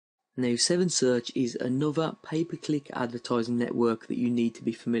Now, 7Search is another pay-per-click advertising network that you need to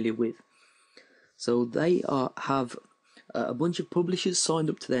be familiar with. So they have a bunch of publishers signed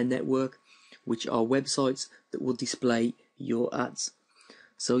up to their network, which are websites that will display your ads.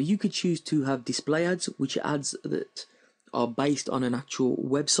 So you could choose to have display ads, which are ads that are based on an actual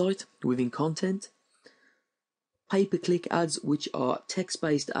website within content. Pay-per-click ads, which are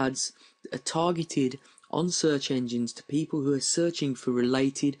text-based ads that are targeted on search engines to people who are searching for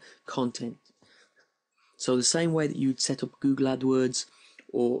related content. So the same way that you'd set up Google AdWords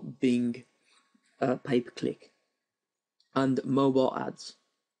or Bing pay-per-click. And mobile ads.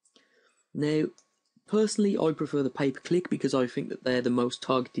 Now, personally, I prefer the pay-per-click because I think that they're the most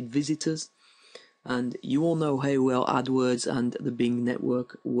targeted visitors, and you all know how well AdWords and the Bing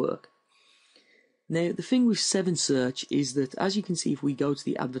network work. Now, the thing with 7Search is that, as you can see, if we go to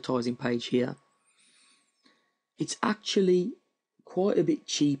the advertising page here, it's actually quite a bit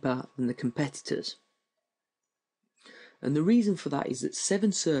cheaper than the competitors. And the reason for that is that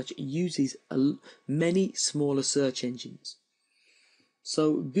 7Search uses many smaller search engines.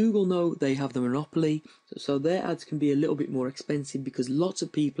 So Google know they have the monopoly, so their ads can be a little bit more expensive because lots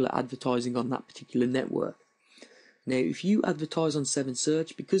of people are advertising on that particular network. Now, if you advertise on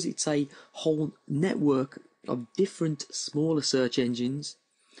 7Search, because it's a whole network of different smaller search engines,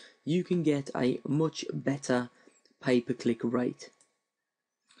 you can get a much better pay-per-click rate.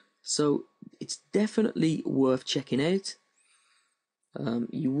 So it's definitely worth checking out.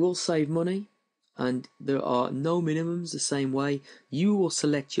 You will save money, and there are no minimums the same way. You will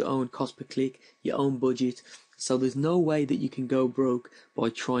select your own cost per click, your own budget, so there's no way that you can go broke by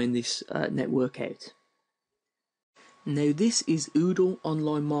trying this network out. Now, this is Oodle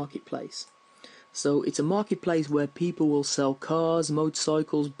Online Marketplace. So it's a marketplace where people will sell cars,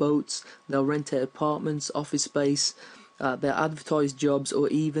 motorcycles, boats, they'll rent out apartments, office space, they'll advertise jobs, or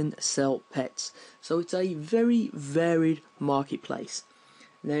even sell pets. So it's a very varied marketplace.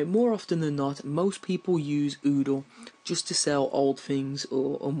 Now, more often than not, most people use Oodle just to sell old things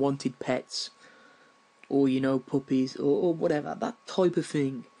or unwanted pets, or, puppies, or whatever, that type of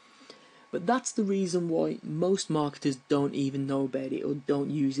thing. But that's the reason why most marketers don't even know about it or don't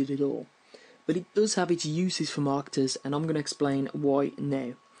use it at all. But it does have its uses for marketers, and I'm going to explain why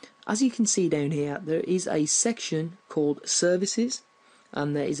now. As you can see down here, there is a section called Services,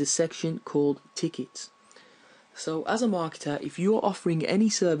 and there is a section called Tickets. So as a marketer, if you're offering any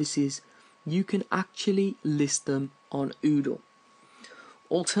services, you can actually list them on Oodle.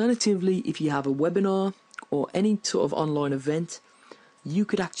 Alternatively, if you have a webinar or any sort of online event, you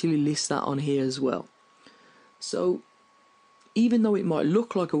could actually list that on here as well. So even though it might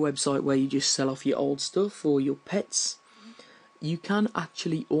look like a website where you just sell off your old stuff or your pets, you can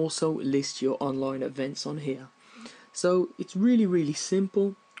actually also list your online events on here. So it's really, really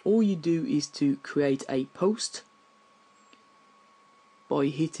simple. All you do is to create a post by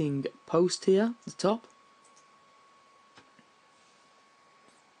hitting post here at the top.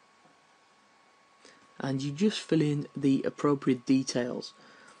 And you just fill in the appropriate details.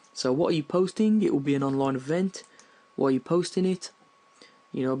 So what are you posting? It will be an online event. Why are you posting it?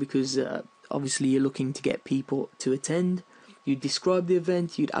 Because obviously you're looking to get people to attend. You'd describe the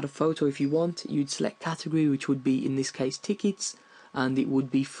event, you'd add a photo if you want, you'd select category, which would be in this case tickets, and it would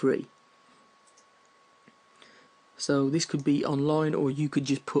be free. So this could be online, or you could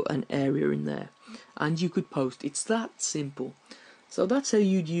just put an area in there and you could post. It's that simple. So that's how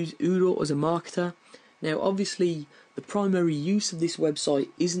you'd use Oodle as a marketer. Now obviously the primary use of this website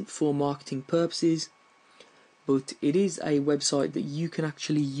isn't for marketing purposes, but it is a website that you can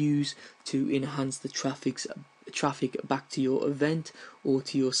actually use to enhance the traffic back to your event or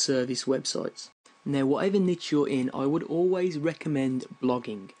to your service websites. Now, whatever niche you're in, I would always recommend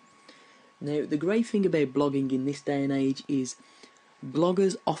blogging. Now, the great thing about blogging in this day and age is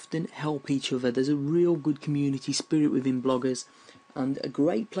bloggers often help each other. There's a real good community spirit within bloggers, and a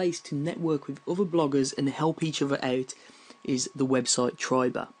great place to network with other bloggers and help each other out is the website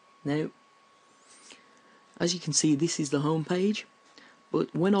Triber. Now, as you can see, this is the home page,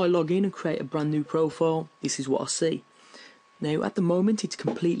 but when I log in and create a brand new profile, this is what I see. Now, at the moment, it's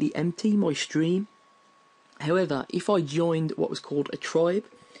completely empty, my stream. However, if I joined what was called a tribe,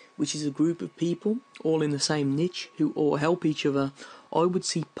 which is a group of people all in the same niche who all help each other, I would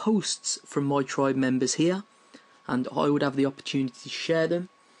see posts from my tribe members here, and I would have the opportunity to share them.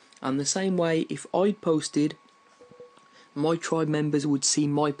 And the same way, if I posted, my tribe members would see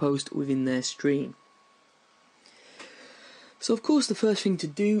my post within their stream. So of course the first thing to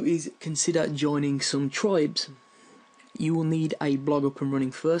do is consider joining some tribes. You will need a blog up and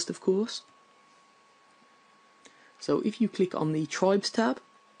running first, of course. So if you click on the Tribes tab,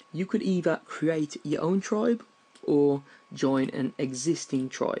 you could either create your own tribe or join an existing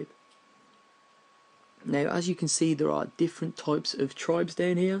tribe. Now, as you can see, there are different types of tribes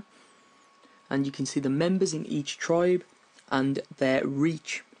down here, and you can see the members in each tribe and their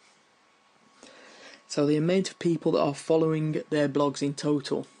reach. So the amount of people that are following their blogs in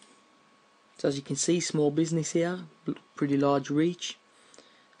total. So as you can see, small business here, pretty large reach.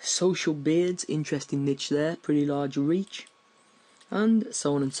 Social beards, interesting niche there, pretty large reach. And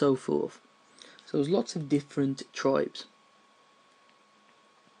so on and so forth. So there's lots of different tribes.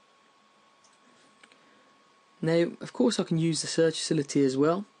 Now, of course, I can use the search facility as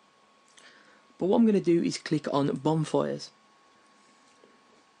well, but what I'm going to do is click on bonfires.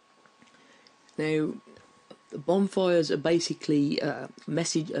 Now, the bonfires are basically a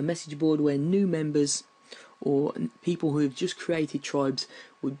message board where new members or people who have just created tribes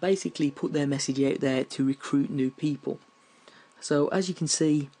would basically put their message out there to recruit new people. So as you can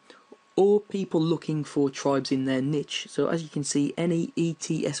see, or people looking for tribes in their niche. So as you can see, any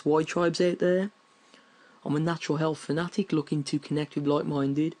ETSY tribes out there. I'm a natural health fanatic looking to connect with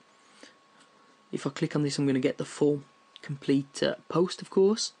like-minded. If I click on this, I'm going to get the full complete post, of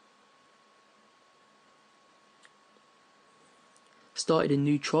course. Started a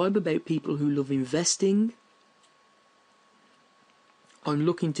new tribe about people who love investing. I'm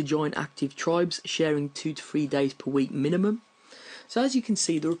looking to join active tribes, sharing 2 to 3 days per week minimum. So as you can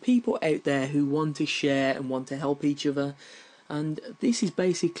see, there are people out there who want to share and want to help each other. And this is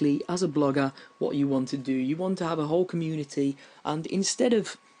basically, as a blogger, what you want to do. You want to have a whole community, and instead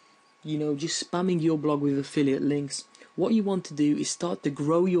of, just spamming your blog with affiliate links, what you want to do is start to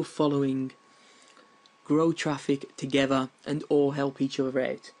grow your following, grow traffic together, and all help each other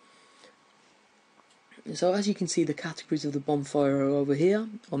out. So as you can see, the categories of the bonfire are over here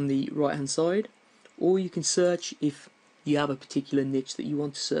on the right hand side, or you can search if you have a particular niche that you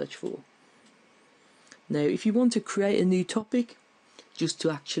want to search for. Now, if you want to create a new topic, just to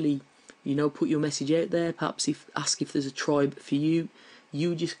actually, put your message out there, perhaps ask if there's a tribe for you,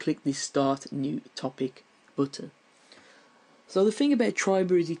 you just click this Start New Topic button. So the thing about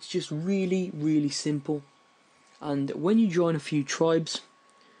Triber is it's just really, really simple. And when you join a few tribes,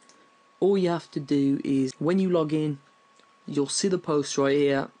 all you have to do is, when you log in, you'll see the posts right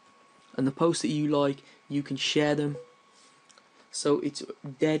here, and the posts that you like, you can share them. So it's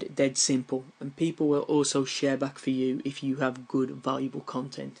dead simple, and people will also share back for you if you have good, valuable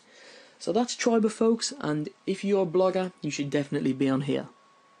content. So that's Triber, folks, and if you're a blogger, you should definitely be on here.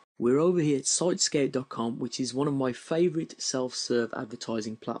 We're over here at Sitescout.com, which is one of my favourite self-serve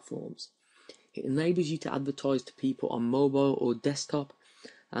advertising platforms. It enables you to advertise to people on mobile or desktop,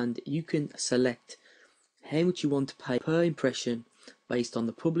 and you can select how much you want to pay per impression based on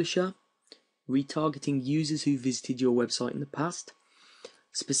the publisher, retargeting users who visited your website in the past,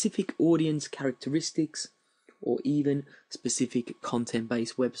 specific audience characteristics, or even specific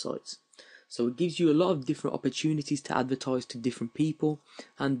content-based websites. So it gives you a lot of different opportunities to advertise to different people,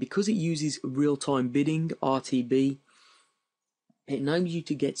 and because it uses real-time bidding, RTB, it enables you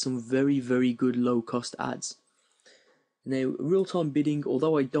to get some very, very good low-cost ads. Now, real-time bidding,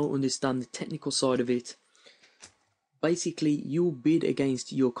 although I don't understand the technical side of it, basically, you'll bid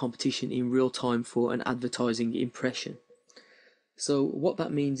against your competition in real time for an advertising impression. So what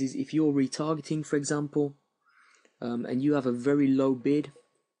that means is if you're retargeting, for example, and you have a very low bid,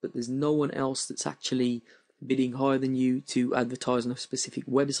 but there's no one else that's actually bidding higher than you to advertise on a specific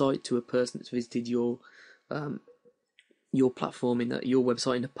website to a person that's visited your platform, your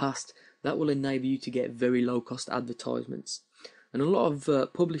website in the past, that will enable you to get very low cost advertisements. And a lot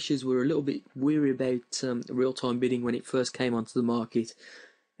of publishers were a little bit weary about real-time bidding when it first came onto the market,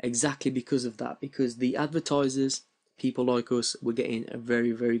 exactly because of that, because the advertisers, people like us, were getting a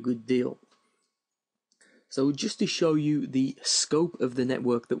very, very good deal. So just to show you the scope of the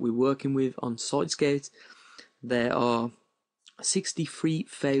network that we're working with on Sitescout, there are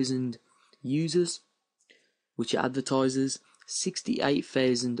 63,000 users, which are advertisers,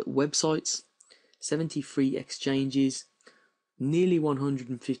 68,000 websites, 73 exchanges, nearly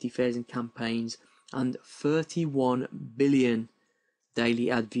 150,000 campaigns, and 31 billion daily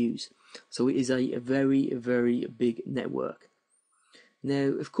ad views. So it is a very, very big network. Now,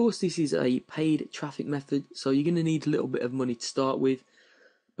 of course, this is a paid traffic method, so you're going to need a little bit of money to start with,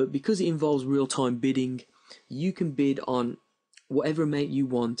 but because it involves real-time bidding, you can bid on whatever amount you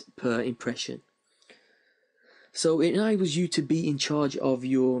want per impression. So it enables you to be in charge of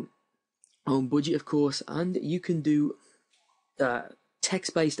your own budget, of course, and you can do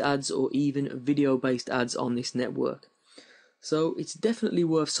text-based ads or even video-based ads on this network. So it's definitely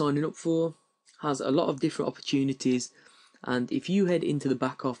worth signing up for. Has a lot of different opportunities, And if you head into the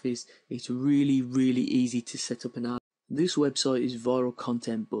back office, it's really easy to set up an ad. This website is Viral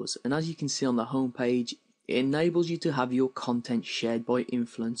Content Buzz, and as you can see on the homepage, it enables you to have your content shared by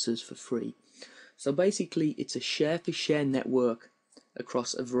influencers for free. So basically, it's a share-for-share network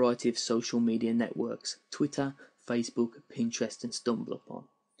across a variety of social media networks: Twitter, Facebook, Pinterest, and StumbleUpon.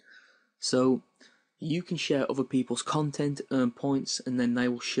 So you can share other people's content, earn points, and then they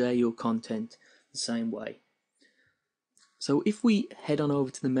will share your content the same way. So if we head on over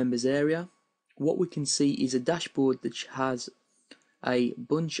to the members area, what we can see is a dashboard that has a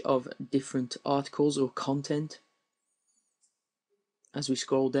bunch of different articles or content. As we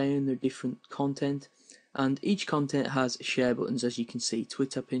scroll down, there are different content, and each content has share buttons, as you can see: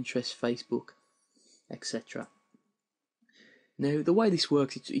 Twitter, Pinterest, Facebook, etc. Now, the way this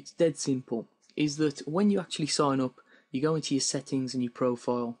works, it's dead simple, is that when you actually sign up, you go into your settings and your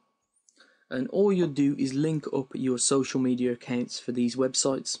profile, and all you'll do is link up your social media accounts for these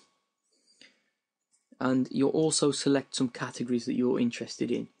websites, and you'll also select some categories that you're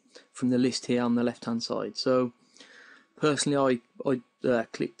interested in from the list here on the left hand side. So personally, I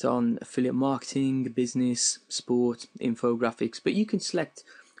clicked on affiliate marketing, business, sport, infographics, but you can select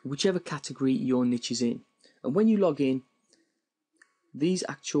whichever category your niche is in, and when you log in, these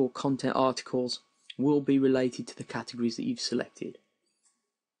actual content articles will be related to the categories that you've selected.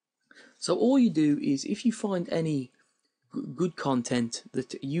 So all you do is, if you find any good content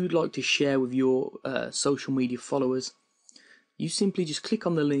that you'd like to share with your social media followers, you simply just click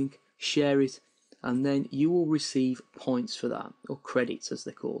on the link, share it, and then you will receive points for that, or credits as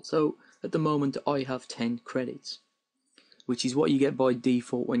they're called. So at the moment I have 10 credits, which is what you get by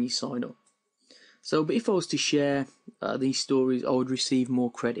default when you sign up. So, but if I was to share these stories, I would receive more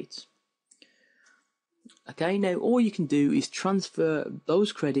credits. Okay, now all you can do is transfer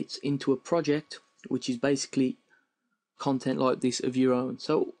those credits into a project, which is basically content like this of your own.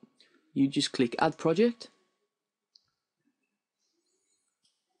 So you just click Add Project.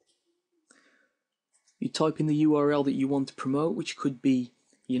 You type in the URL that you want to promote, which could be,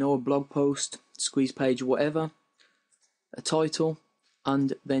 a blog post, squeeze page, whatever, a title,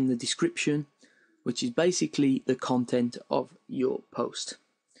 and then the description, which is basically the content of your post.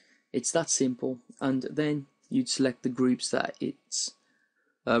 It's that simple, and then you'd select the groups that it's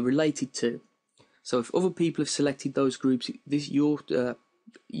related to. So if other people have selected those groups,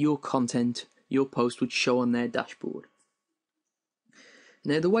 your content, your post would show on their dashboard.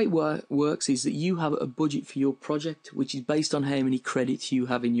 Now the way it works is that you have a budget for your project, which is based on how many credits you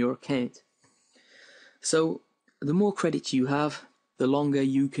have in your account. So the more credits you have, the longer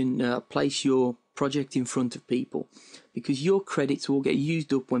you can place your project in front of people, because your credits will get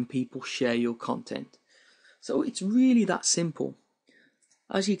used up when people share your content. So it's really that simple.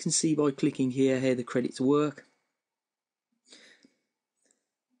 As you can see by clicking here how the credits work,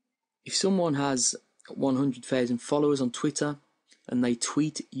 if someone has 100,000 followers on Twitter and they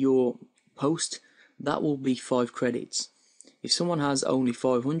tweet your post, that will be 5 credits. If someone has only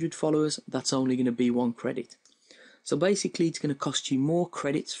 500 followers, that's only going to be 1 credit. So basically it's going to cost you more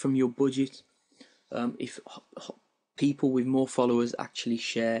credits from your budget if people with more followers actually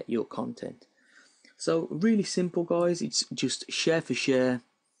share your content. So really simple, guys. It's just share for share,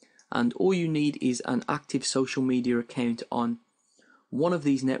 and all you need is an active social media account on one of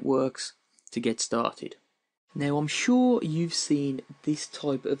these networks to get started. Now I'm sure you've seen this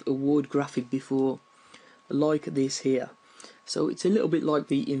type of award graphic before, like this here. So it's a little bit like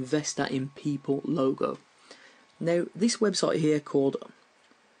the Investor in People logo. Now this website here called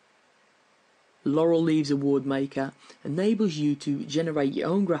Laurel Leaves Award Maker enables you to generate your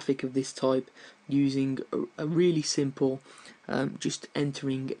own graphic of this type using a really simple just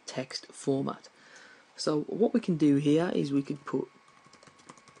entering text format. So what we can do here is we could put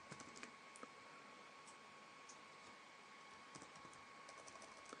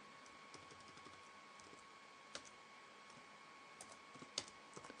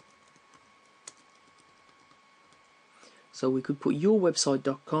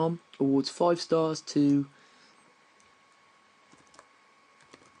yourwebsite.com awards 5 stars to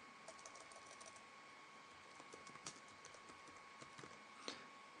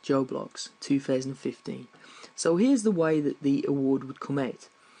Joe Blogs 2015. So here's the way that the award would come out.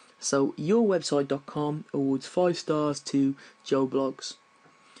 So yourwebsite.com awards 5 stars to Joe Blogs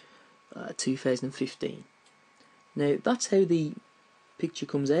 2015. Now that's how the picture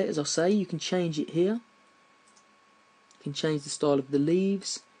comes out. As I say, you can change it here. You can change the style of the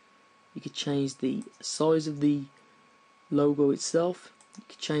leaves, you can change the size of the logo itself, you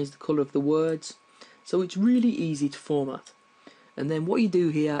can change the colour of the words. So it's really easy to format. And then what you do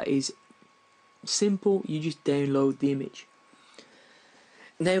here is simple, you just download the image.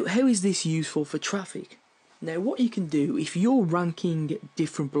 Now, how is this useful for traffic? Now, what you can do, if you're ranking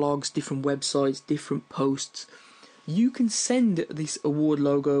different blogs, different websites, different posts, you can send this award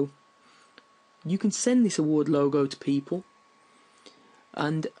logo. You can send this award logo to people,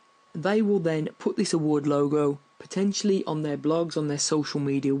 and they will then put this award logo potentially on their blogs, on their social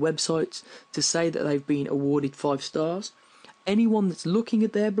media websites, to say that they've been awarded 5 stars. Anyone that's looking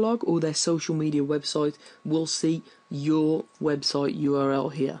at their blog or their social media website will see your website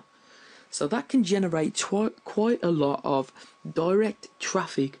URL here. So that can generate quite a lot of direct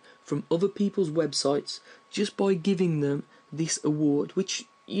traffic from other people's websites just by giving them this award, which,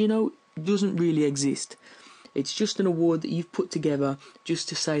 doesn't really exist. It's just an award that you've put together just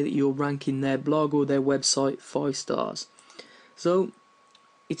to say that you're ranking their blog or their website 5 stars. So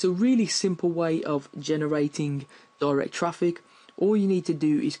it's a really simple way of generating direct traffic. All you need to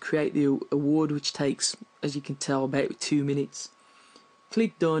do is create the award, which takes, as you can tell, about 2 minutes.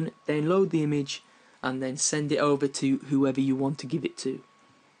 Click done, download the image, and then send it over to whoever you want to give it to.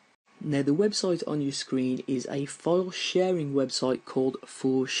 Now, the website on your screen is a file sharing website called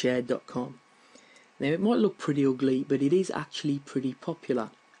forshare.com. Now, it might look pretty ugly, but it is actually pretty popular,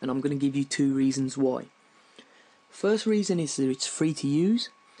 and I'm going to give you 2 reasons why. First reason is that it's free to use,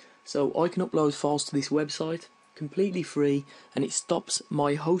 so I can upload files to this website completely free, and it stops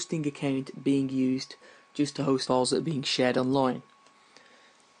my hosting account being used just to host files that are being shared online.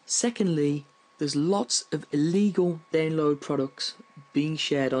 Secondly, there's lots of illegal download products being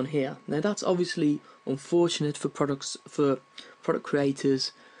shared on here. Now, that's obviously unfortunate for product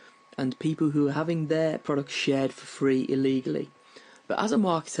creators and people who are having their products shared for free illegally. But as a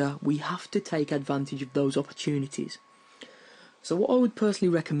marketer, we have to take advantage of those opportunities. So what I would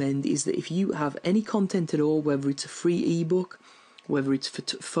personally recommend is that if you have any content at all, whether it's a free ebook, whether it's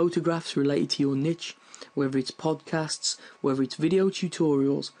photographs related to your niche, whether it's podcasts, whether it's video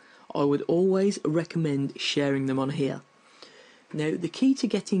tutorials, I would always recommend sharing them on here. Now, the key to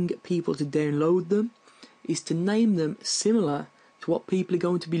getting people to download them is to name them similar to what people are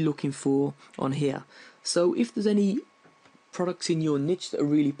going to be looking for on here. So if there's any products in your niche that are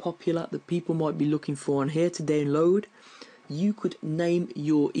really popular that people might be looking for on here to download, you could name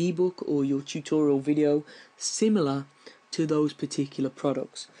your ebook or your tutorial video similar to those particular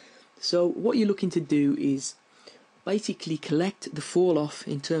products. So what you're looking to do is basically collect the fall off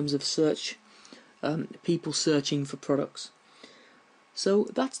in terms of search, people searching for products. So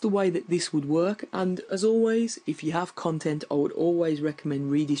that's the way that this would work, and as always, if you have content, I would always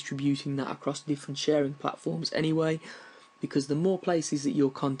recommend redistributing that across different sharing platforms anyway, because the more places that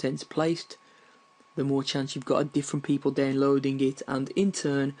your content's placed, the more chance you've got of different people downloading it and in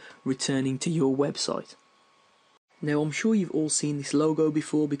turn returning to your website. Now, I'm sure you've all seen this logo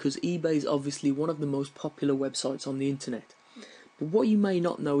before because eBay is obviously one of the most popular websites on the internet. But what you may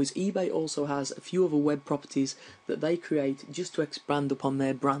not know is eBay also has a few other web properties that they create just to expand upon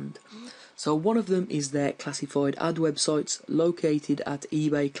their brand. So one of them is their classified ad websites located at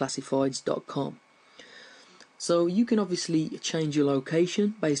ebayclassifieds.com. So you can obviously change your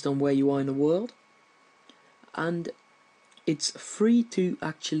location based on where you are in the world, and it's free to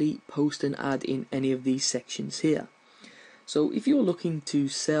actually post an ad in any of these sections here. So if you're looking to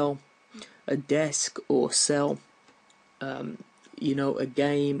sell a desk or sell a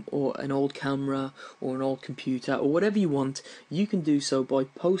game or an old camera or an old computer or whatever you want, you can do so by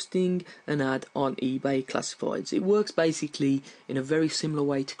posting an ad on eBay Classifieds. It works basically in a very similar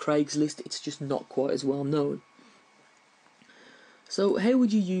way to Craigslist, it's just not quite as well known. So how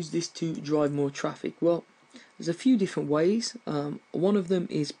would you use this to drive more traffic? Well, there's a few different ways. One of them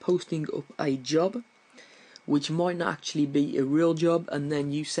is posting up a job, which might not actually be a real job, and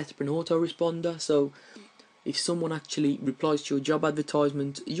then you set up an autoresponder. So if someone actually replies to your job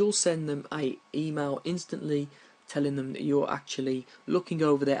advertisement, you'll send them an email instantly telling them that you're actually looking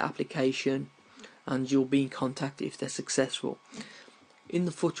over their application and you'll be in contact if they're successful. In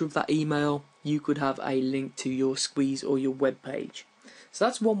the footer of that email, you could have a link to your squeeze or your web page. So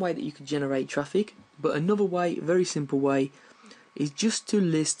that's one way that you could generate traffic. But another way, a very simple way, is just to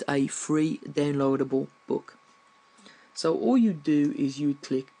list a free downloadable book. So all you do is you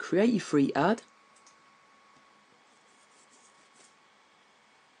click create your free ad.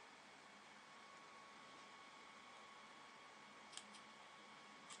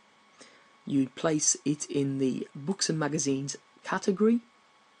 You'd place it in the books and magazines category.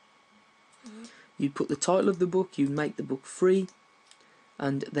 You'd put the title of the book, you'd make the book free,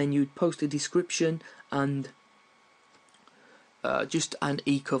 and then you'd post a description and just an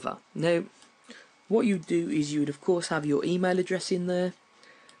e-cover. Now, what you'd do is you'd of course have your email address in there,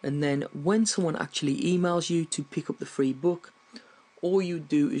 and then when someone actually emails you to pick up the free book, all you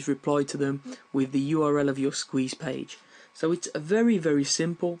do is reply to them with the URL of your squeeze page. So it's very, very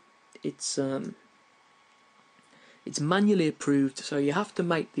simple. It's manually approved, so you have to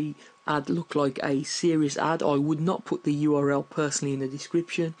make the ad look like a serious ad. I would not put the URL personally in the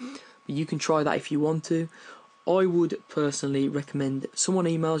description, but you can try that if you want to. I would personally recommend someone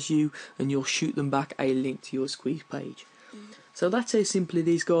emails you and you'll shoot them back a link to your squeeze page. So that's how simple it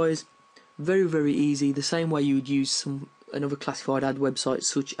is, guys. Very, very easy, the same way you would use another classified ad website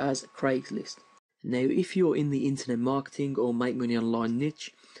such as Craigslist. Now, if you're in the internet marketing or make money online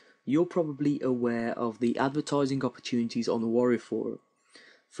niche, you're probably aware of the advertising opportunities on the Warrior Forum.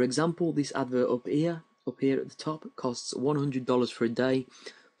 For example, this advert up here at the top costs $100 for a day,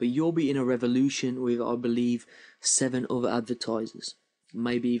 but you'll be in a revolution with, I believe, 7 other advertisers,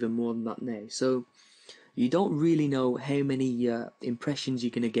 maybe even more than that now. So you don't really know how many impressions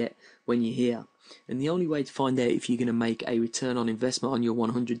you're going to get when you're here. And the only way to find out if you're going to make a return on investment on your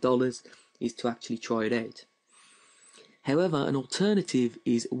 $100 is to actually try it out. However, an alternative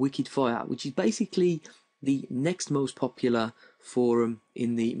is Wikidfire, which is basically the next most popular forum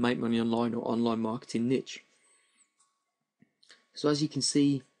in the Make Money Online or online marketing niche. So as you can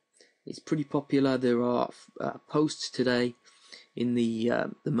see, it's pretty popular. There are posts today in the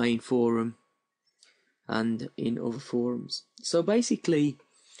main forum and in other forums. So basically,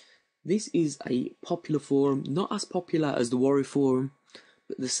 this is a popular forum, not as popular as the Warrior Forum,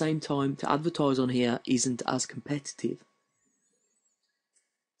 but at the same time, to advertise on here isn't as competitive.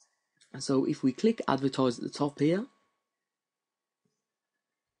 So if we click advertise at the top here,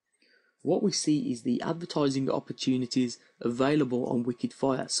 what we see is the advertising opportunities available on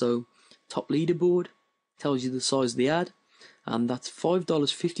Wikidfire. So top leaderboard tells you the size of the ad, and that's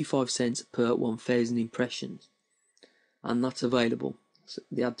 $5.55 per 1,000 impressions, and that's available. So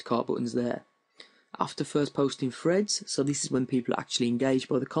the add to cart button's there. After first posting threads, so this is when people are actually engaged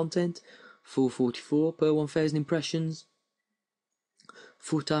by the content, $4.44 per 1,000 impressions.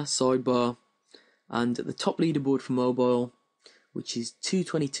 Footer, sidebar, and the top leaderboard for mobile, which is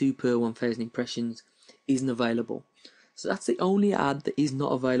 $2.22 per 1,000 impressions, isn't available. So that's the only ad that is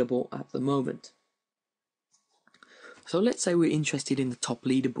not available at the moment. So let's say we're interested in the top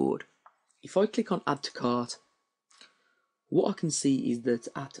leaderboard. If I click on add to cart, what I can see is that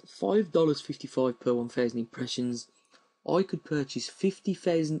at $5.55 per 1,000 impressions, I could purchase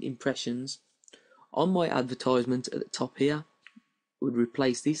 50,000 impressions on my advertisement at the top here. Would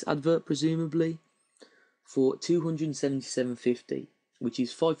replace this advert presumably for $277.50, which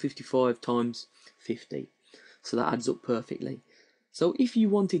is $5.55 times 50. So that adds up perfectly. So if you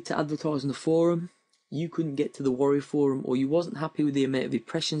wanted to advertise on the forum, you couldn't get to the Warrior Forum, or you wasn't happy with the amount of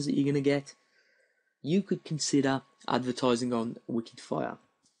impressions that you're going to get, you could consider advertising on Wikidfire.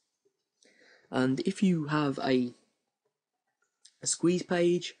 And if you have a squeeze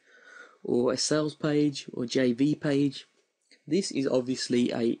page or a sales page or JV page, this is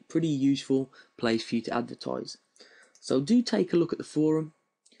obviously a pretty useful place for you to advertise. So do take a look at the forum,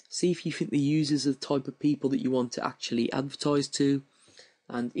 see if you think the users are the type of people that you want to actually advertise to,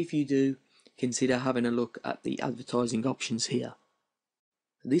 and if you do, consider having a look at the advertising options here.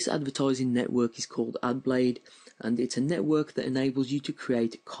 This advertising network is called AdBlade, and it's a network that enables you to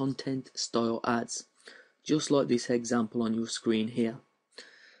create content style ads, just like this example on your screen here.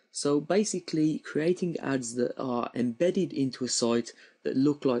 So basically creating ads that are embedded into a site that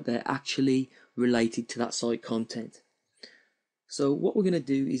look like they're actually related to that site content. So what we're going to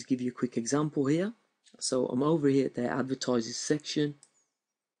do is give you a quick example here. So I'm over here at their advertisers section,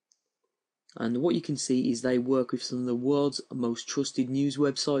 and what you can see is they work with some of the world's most trusted news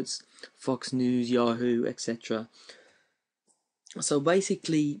websites, Fox News, Yahoo, etc. So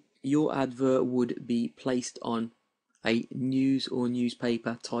basically your advert would be placed on a news or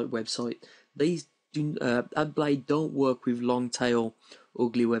newspaper type website. These AdBlade don't work with long tail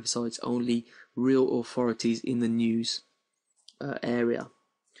ugly websites, only real authorities in the news area.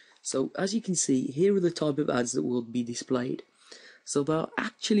 So as you can see, here are the type of ads that will be displayed. So they'll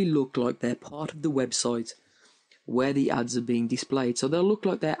actually look like they're part of the website where the ads are being displayed. So they'll look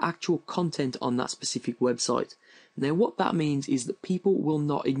like they're actual content on that specific website. Now what that means is that people will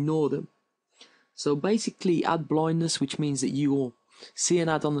not ignore them. So basically ad blindness, which means that you will see an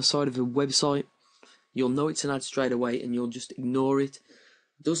ad on the side of a website, you'll know it's an ad straight away and you'll just ignore it,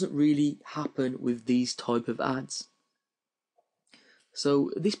 doesn't really happen with these type of ads. So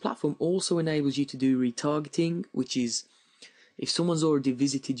this platform also enables you to do retargeting, which is if someone's already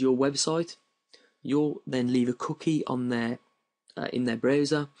visited your website, you'll then leave a cookie on their in their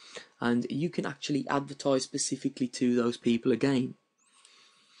browser, and you can actually advertise specifically to those people again.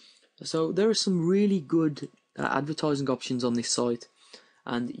 So there are some really good advertising options on this site,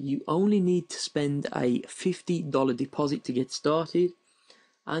 and you only need to spend a $50 deposit to get started,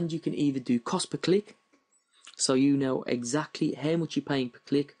 and you can either do cost per click, so you know exactly how much you're paying per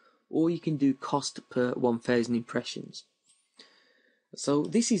click, or you can do cost per 1,000 impressions. So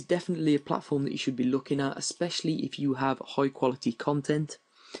this is definitely a platform that you should be looking at, especially if you have high quality content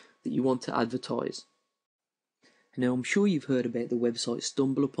that you want to advertise. Now, I'm sure you've heard about the website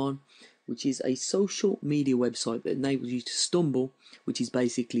StumbleUpon, which is a social media website that enables you to stumble, which is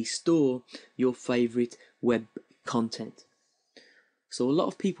basically store your favorite web content. So a lot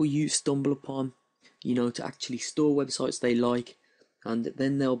of people use StumbleUpon, to actually store websites they like, and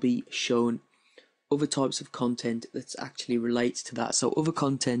then they'll be shown other types of content that actually relates to that. So other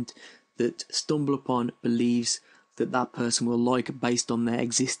content that StumbleUpon believes that that person will like based on their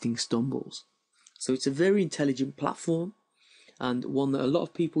existing stumbles. So it's a very intelligent platform, and one that a lot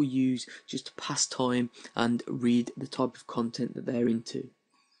of people use just to pass time and read the type of content that they're into.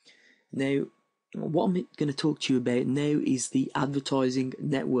 Now, what I'm going to talk to you about now is the advertising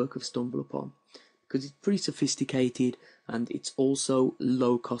network of StumbleUpon, because it's pretty sophisticated and it's also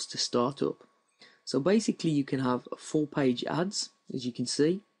low cost to start up. So basically you can have full page ads, as you can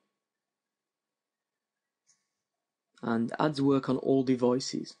see, and ads work on all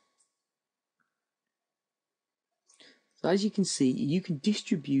devices. So as you can see, you can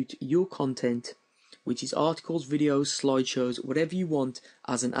distribute your content, which is articles, videos, slideshows, whatever you want,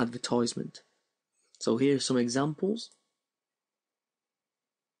 as an advertisement. So here are some examples.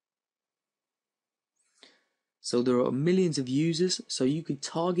 So there are millions of users, so you can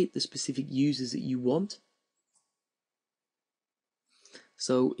target the specific users that you want.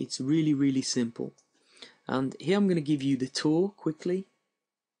 So it's really, really simple. And here I'm going to give you the tour quickly.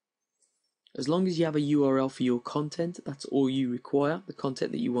 As long as you have a URL for your content, that's all you require, the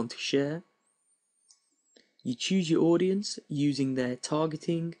content that you want to share. You choose your audience using their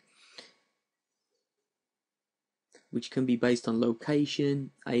targeting, which can be based on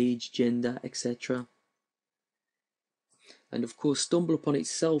location, age, gender, etc. And of course, StumbleUpon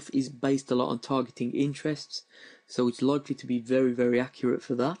itself is based a lot on targeting interests, so it's likely to be very, very accurate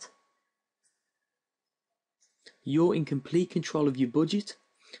for that. You're in complete control of your budget,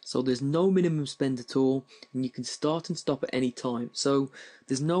 so there's no minimum spend at all, and you can start and stop at any time. So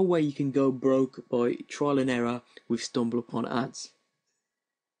there's no way you can go broke by trial and error with StumbleUpon ads.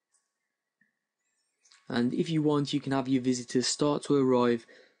 And if you want, you can have your visitors start to arrive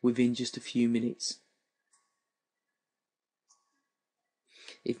within just a few minutes.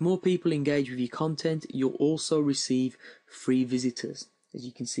 If more people engage with your content, you'll also receive free visitors, as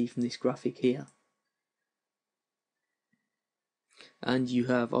you can see from this graphic here. And you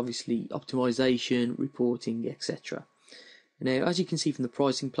have obviously optimization, reporting, etc. Now, as you can see from the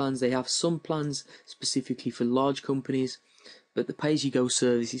pricing plans, they have some plans specifically for large companies, but the pay-as-you-go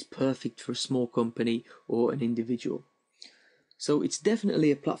service is perfect for a small company or an individual. So it's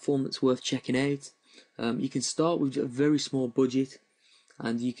definitely a platform that's worth checking out. You can start with a very small budget,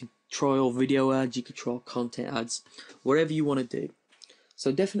 and you can trial video ads, you can trial content ads, whatever you want to do.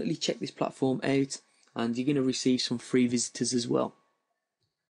 So definitely check this platform out, and you're going to receive some free visitors as well.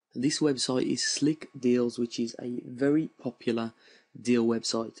 This website is Slick Deals, which is a very popular deal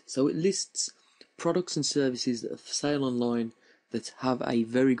website. So it lists products and services that are for sale online that have a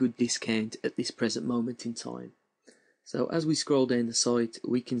very good discount at this present moment in time. So as we scroll down the site,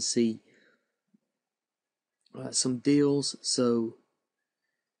 we can see some deals. So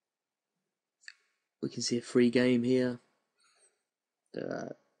we can see a free game here,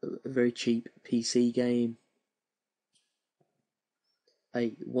 a very cheap PC game,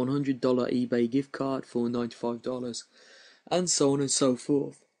 a $100 eBay gift card for $95, and so on and so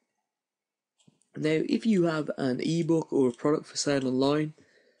forth. Now, if you have an ebook or a product for sale online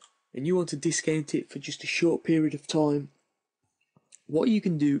and you want to discount it for just a short period of time, what you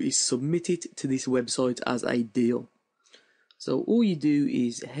can do is submit it to this website as a deal. So all you do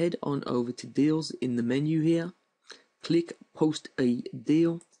is head on over to deals in the menu here, click post a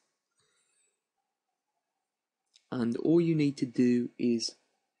deal, and all you need to do is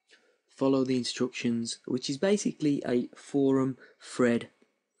follow the instructions, which is basically a forum thread.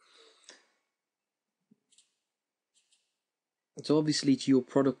 So obviously it's your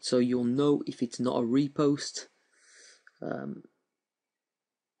product, so you'll know if it's not a repost.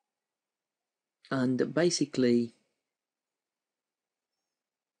 And basically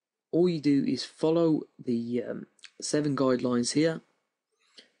all you do is follow the 7 guidelines here,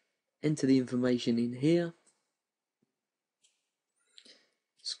 enter the information in here,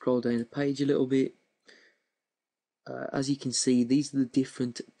 scroll down the page a little bit. As you can see, these are the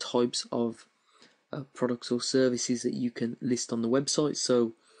different types of products or services that you can list on the website.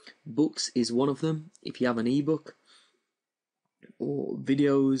 So books is one of them if you have an ebook, or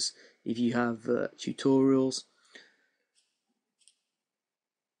videos if you have tutorials,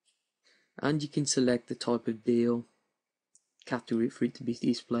 and you can select the type of deal, category for it to be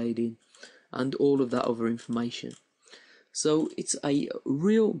displayed in, and all of that other information. So it's a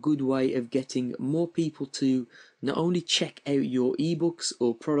real good way of getting more people to not only check out your ebooks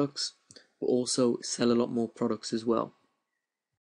or products, but also sell a lot more products as well.